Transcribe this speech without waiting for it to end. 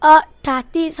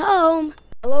Tati's home.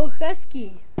 Hello,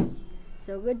 Husky.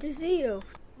 So good to see you.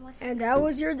 And how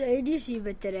was your day at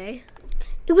yeshiva today?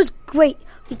 It was great.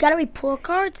 We got our report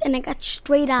cards and I got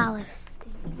straight A's.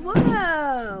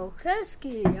 Wow,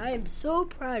 Husky, I am so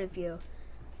proud of you.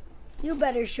 You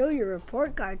better show your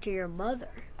report card to your mother.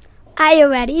 I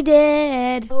already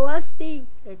did. Oh, Husky,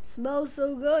 it smells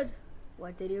so good.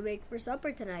 What did you make for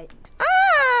supper tonight?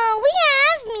 Oh, we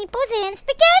have meatballs and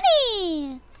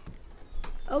spaghetti.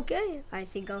 Okay, I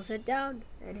think I'll sit down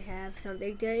and have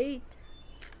something to eat.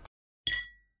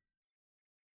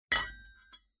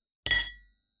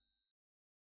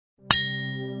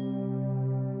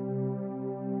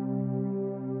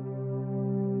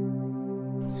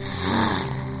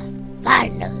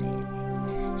 Finally,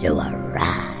 you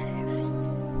arrived.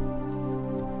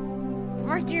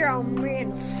 What do you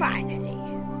mean, finally?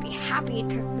 Be happy it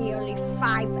took me only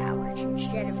 5 hours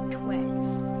instead of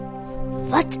 12.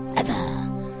 Whatever.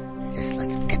 Just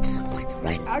let's get to the point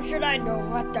right now. How should I know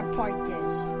what the point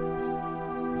is?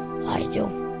 I do.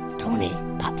 Tony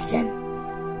pops in.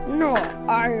 No,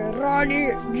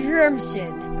 Ronnie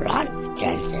Jameson. Ron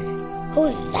Jensen.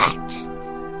 Who's that?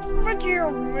 What do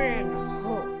you mean,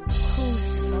 who's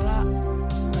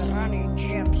Ronnie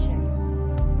Jameson?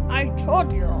 I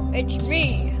told you, it's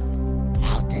me.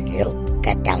 How did you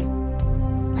get down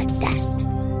like that?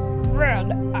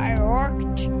 Well, I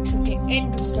walked to the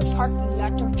end of the parking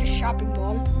lot of the shopping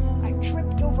mall. I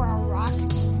tripped over a rock,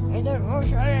 and then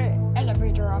an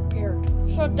elevator appeared.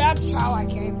 So that's how I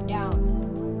came down.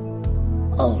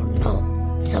 Oh no,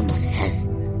 someone has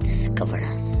discovered us.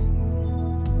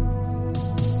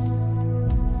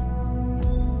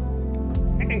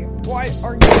 Hey, why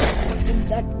are you putting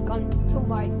that gun to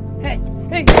my head?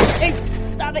 Hey,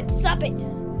 stop it, stop it!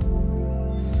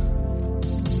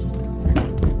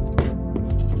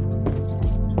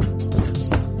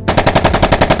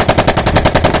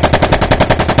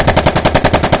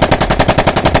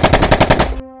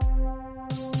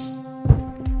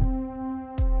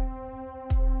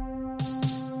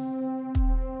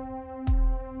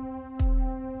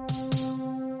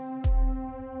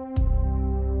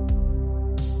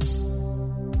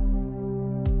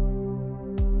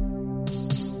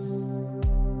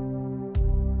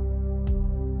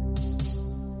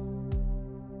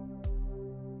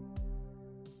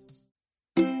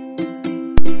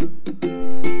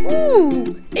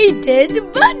 Hey, dead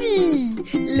buddy.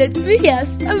 Let me have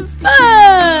some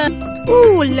fun.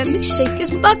 Ooh, let me shake his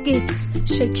buckets.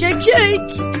 Shake, shake,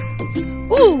 shake.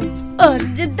 Ooh,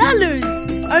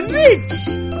 $100. I'm rich.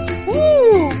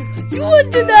 Ooh,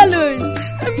 $200.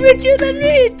 I'm richer than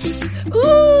rich.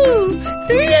 Ooh,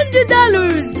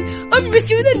 $300. I'm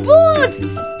richer than both.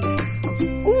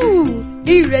 Ooh,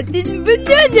 a rotten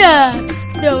banana.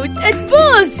 Throw it at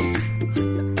boss.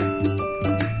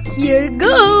 Here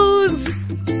goes.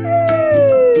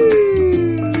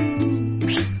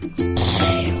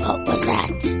 Hey, what was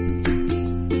that?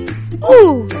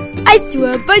 Ooh, I threw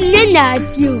a banana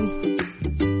at you.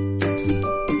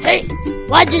 Hey,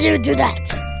 why did you do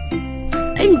that?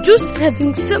 I'm just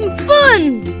having some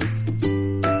fun.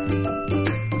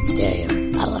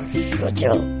 Damn, I'll shoot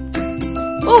you.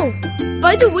 Oh,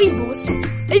 by the way, boss,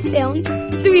 I found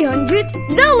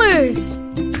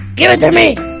 $300. Give it to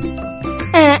me.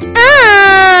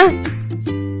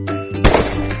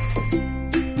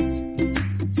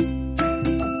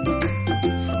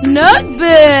 Not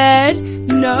bad,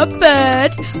 not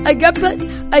bad. I got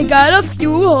a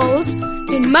few holes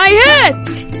in my head.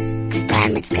 This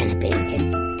time it's gonna be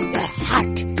in your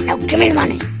heart. Now give me the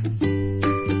money.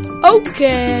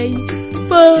 Okay,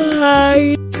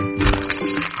 fine.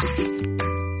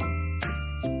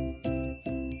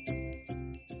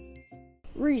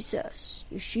 Recess,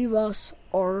 yeshivas,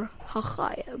 or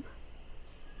hachayim.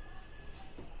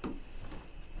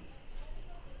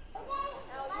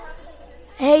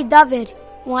 Hey, David,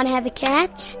 want to have a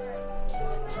catch?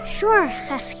 Sure,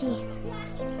 Husky.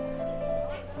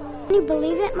 Can you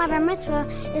believe it? My bar mitzvah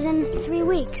is in 3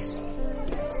 weeks.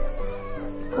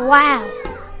 Wow,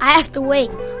 I have to wait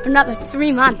another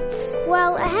 3 months.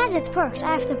 Well, it has its perks.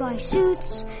 I have to buy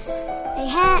suits, a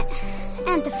hat,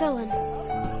 and tefillin.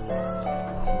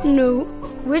 No,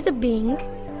 where's the Bing?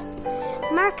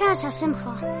 Merkaz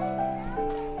HaSimcha.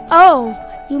 Oh,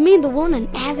 you mean the one on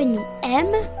Avenue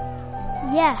M?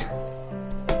 Yeah.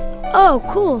 Oh,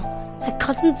 cool. My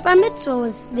cousin's bar mitzvah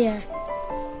was there.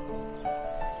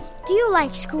 Do you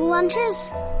like school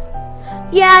lunches?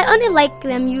 Yeah, I only like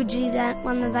them usually that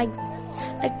one that like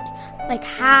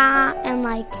hot and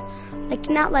like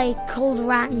not like cold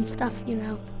rotten stuff, you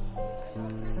know.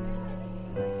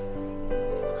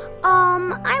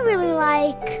 I really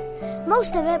like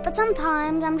most of it, but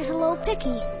sometimes I'm just a little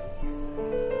picky.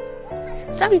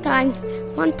 Sometimes,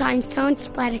 one time someone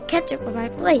splattered ketchup on my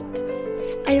plate.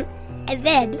 And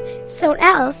then someone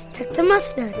else took the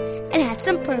mustard and had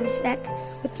some permstick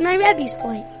with my Rebbe's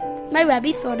plate. My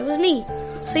Rebbe thought it was me,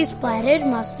 so he splattered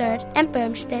mustard and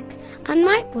permstick on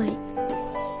my plate.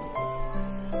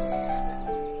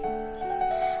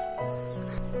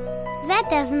 That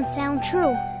doesn't sound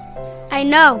true. I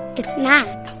know, it's not.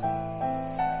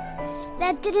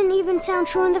 That didn't even sound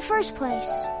true in the first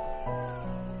place.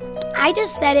 I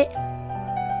just said it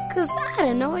because, I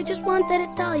don't know, I just wanted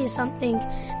to tell you something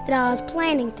that I was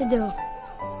planning to do.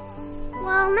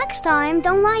 Well, next time,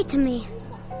 don't lie to me.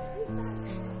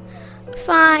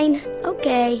 Fine,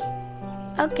 okay,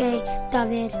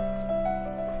 David.